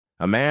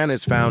A man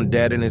is found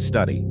dead in his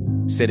study,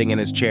 sitting in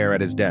his chair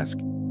at his desk.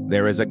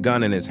 There is a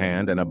gun in his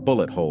hand and a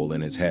bullet hole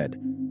in his head.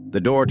 The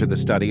door to the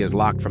study is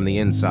locked from the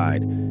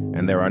inside,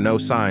 and there are no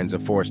signs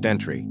of forced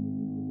entry.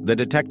 The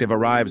detective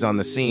arrives on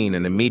the scene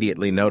and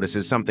immediately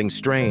notices something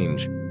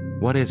strange.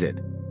 What is it?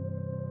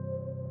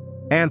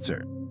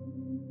 Answer.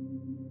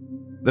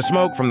 The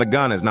smoke from the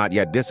gun is not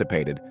yet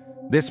dissipated.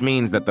 This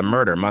means that the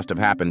murder must have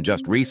happened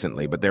just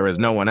recently, but there is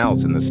no one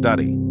else in the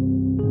study.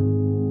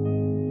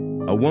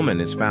 A woman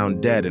is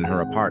found dead in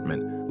her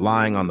apartment,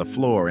 lying on the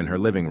floor in her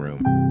living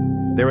room.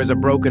 There is a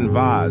broken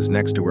vase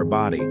next to her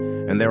body,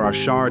 and there are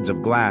shards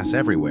of glass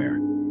everywhere.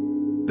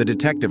 The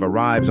detective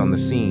arrives on the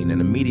scene and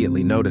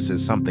immediately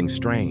notices something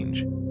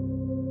strange.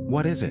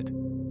 What is it?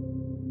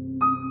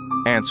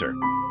 Answer.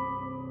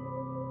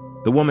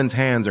 The woman's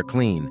hands are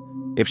clean.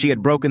 If she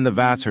had broken the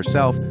vase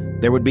herself,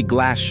 there would be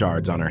glass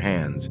shards on her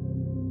hands.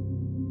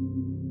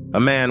 A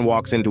man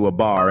walks into a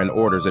bar and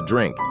orders a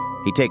drink.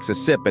 He takes a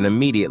sip and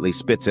immediately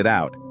spits it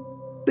out.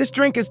 "This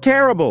drink is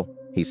terrible,"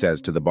 he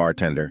says to the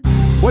bartender.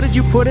 "What did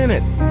you put in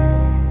it?"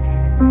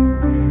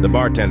 The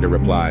bartender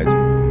replies,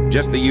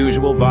 "Just the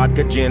usual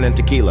vodka, gin, and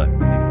tequila."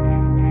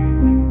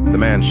 The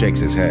man shakes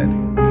his head.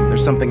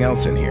 "There's something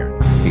else in here,"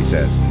 he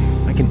says.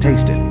 "I can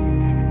taste it."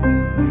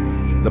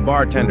 The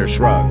bartender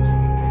shrugs.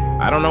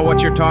 "I don't know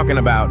what you're talking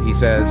about," he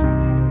says.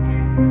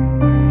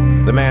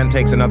 The man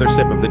takes another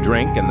sip of the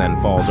drink and then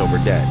falls over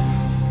dead.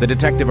 The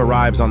detective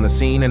arrives on the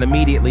scene and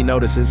immediately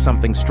notices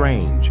something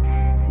strange.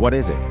 What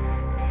is it?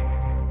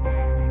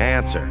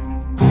 Answer.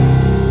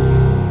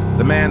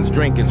 The man's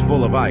drink is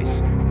full of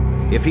ice.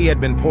 If he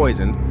had been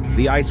poisoned,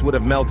 the ice would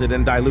have melted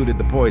and diluted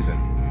the poison.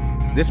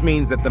 This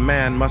means that the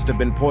man must have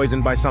been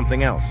poisoned by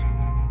something else.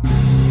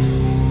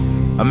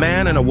 A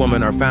man and a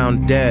woman are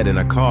found dead in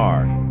a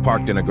car,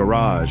 parked in a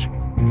garage.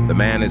 The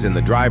man is in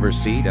the driver's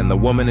seat and the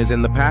woman is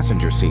in the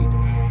passenger seat.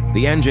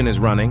 The engine is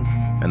running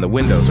and the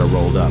windows are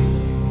rolled up.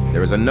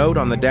 There is a note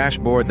on the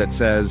dashboard that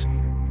says,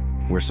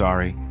 "We're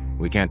sorry,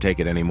 we can't take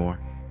it anymore."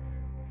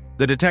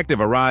 The detective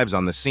arrives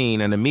on the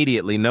scene and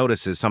immediately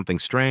notices something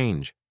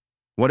strange.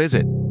 What is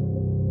it?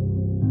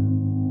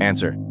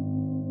 Answer.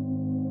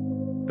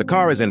 The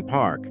car is in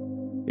park.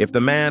 If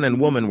the man and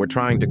woman were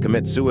trying to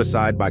commit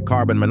suicide by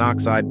carbon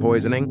monoxide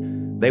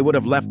poisoning, they would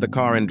have left the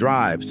car in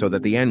drive so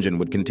that the engine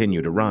would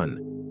continue to run.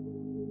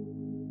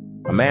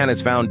 A man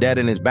is found dead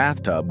in his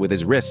bathtub with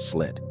his wrist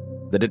slit.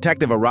 The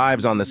detective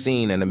arrives on the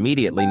scene and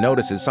immediately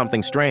notices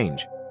something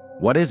strange.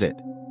 What is it?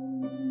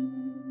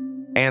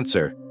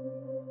 Answer.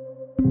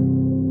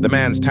 The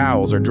man's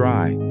towels are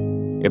dry.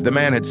 If the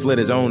man had slit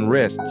his own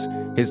wrists,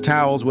 his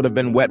towels would have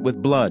been wet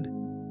with blood.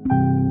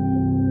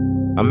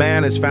 A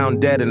man is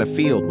found dead in a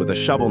field with a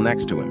shovel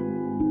next to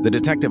him. The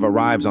detective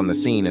arrives on the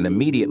scene and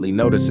immediately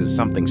notices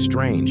something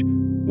strange.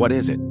 What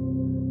is it?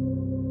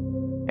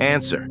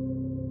 Answer.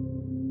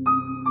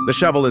 The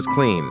shovel is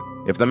clean.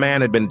 If the man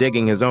had been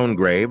digging his own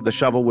grave, the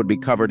shovel would be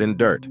covered in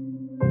dirt.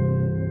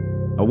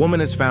 A woman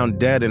is found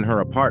dead in her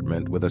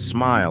apartment with a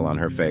smile on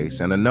her face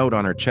and a note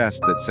on her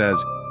chest that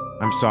says,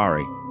 "I'm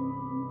sorry."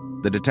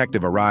 The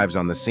detective arrives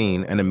on the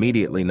scene and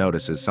immediately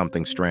notices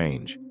something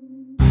strange.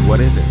 What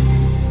is it?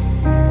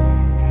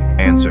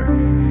 Answer.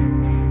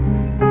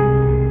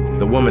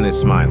 The woman is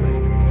smiling.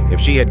 If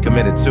she had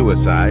committed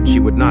suicide,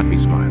 she would not be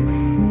smiling.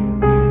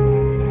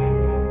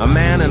 A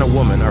man and a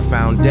woman are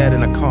found dead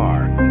in a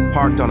car,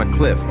 parked on a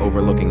cliff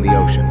overlooking the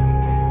ocean.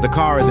 The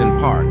car is in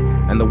park,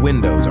 and the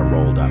windows are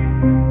rolled up.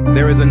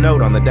 There is a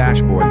note on the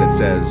dashboard that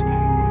says,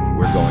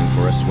 "We're going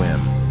for a swim."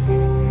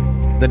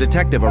 The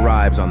detective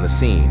arrives on the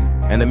scene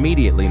and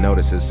immediately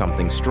notices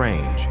something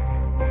strange.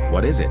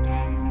 What is it?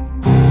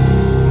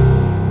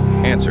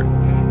 Answer.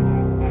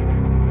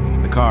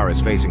 The car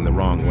is facing the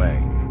wrong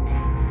way.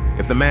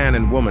 If the man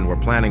and woman were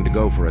planning to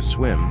go for a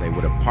swim, they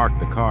would have parked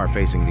the car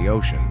facing the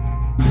ocean.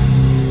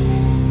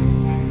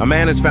 A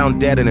man is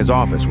found dead in his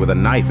office with a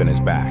knife in his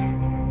back.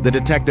 The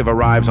detective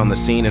arrives on the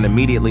scene and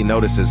immediately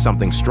notices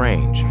something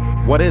strange.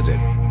 What is it?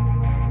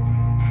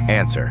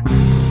 Answer.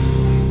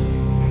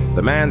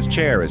 The man's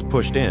chair is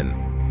pushed in.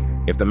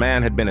 If the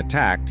man had been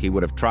attacked, he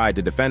would have tried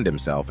to defend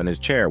himself and his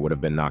chair would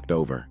have been knocked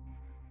over.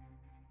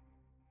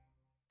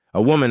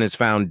 A woman is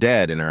found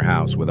dead in her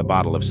house with a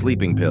bottle of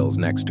sleeping pills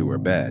next to her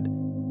bed.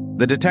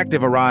 The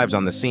detective arrives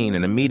on the scene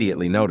and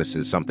immediately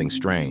notices something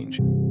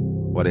strange.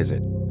 What is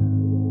it?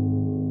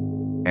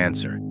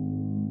 Answer.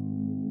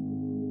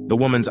 The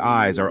woman's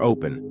eyes are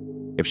open.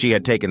 If she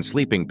had taken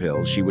sleeping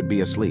pills, she would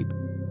be asleep.